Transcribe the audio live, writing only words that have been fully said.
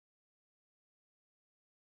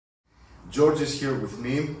George is here with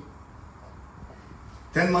me.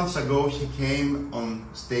 10 months ago he came on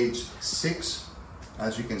stage 6.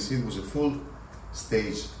 As you can see, it was a full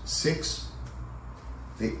stage 6.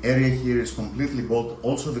 The area here is completely bald.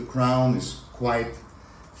 Also the crown is quite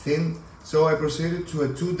thin. So I proceeded to a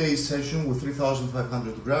 2-day session with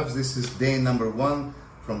 3,500 grafts. This is day number 1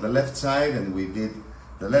 from the left side, and we did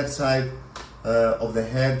the left side of the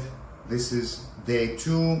head. This is day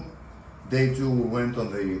 2. Day 2 we went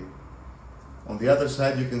on the other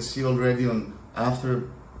side. You can see already after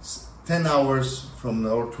 10 hours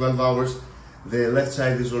or 12 hours, the left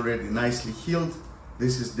side is already nicely healed.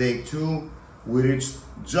 This is day 2. We reached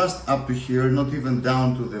just up to here, not even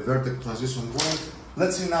down to the vertex transition point.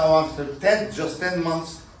 Let's see now, after just 10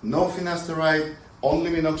 months, no finasteride,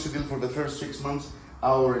 only minoxidil for the first 6 months,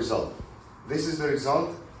 our result. This is the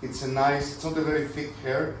result. It's it's not a very thick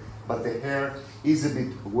hair, but the hair is a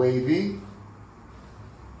bit wavy.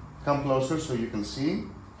 Come closer so you can see.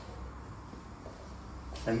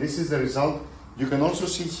 And this is the result. You can also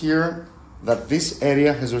see here that this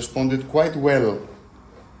area has responded quite well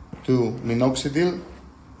to minoxidil.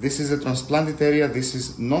 This is a transplanted area, this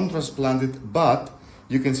is non-transplanted, but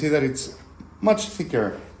you can see that it's much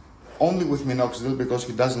thicker only with minoxidil because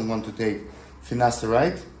he doesn't want to take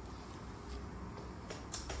finasteride.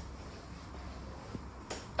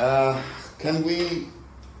 Can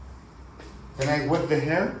I wet the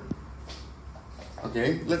hair?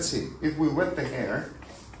 Okay, let's see. If we wet the hair,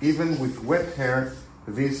 even with wet hair,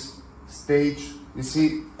 this stage, you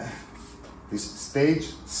see, this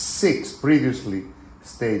stage 6, previously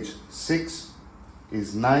stage 6,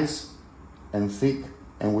 is nice and thick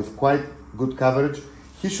and with quite good coverage.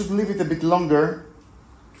 He should leave it a bit longer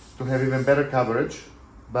to have even better coverage,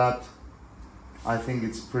 but I think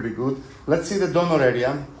it's pretty good. Let's see the donor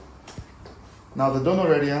area. Now the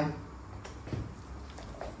donor area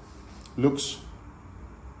looks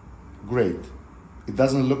great. It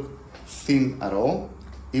doesn't look thin at all.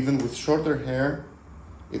 Even with shorter hair,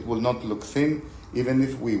 it will not look thin. Even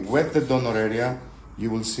if we wet the donor area, you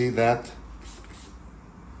will see that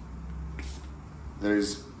there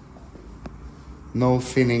is no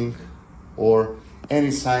thinning or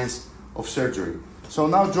any signs of surgery. So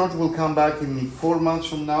now George will come back in 4 months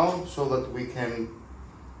from now so that we can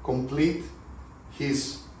complete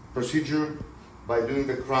his procedure by doing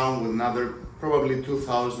the crown with another probably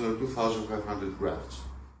 2,000 or 2,500 grafts.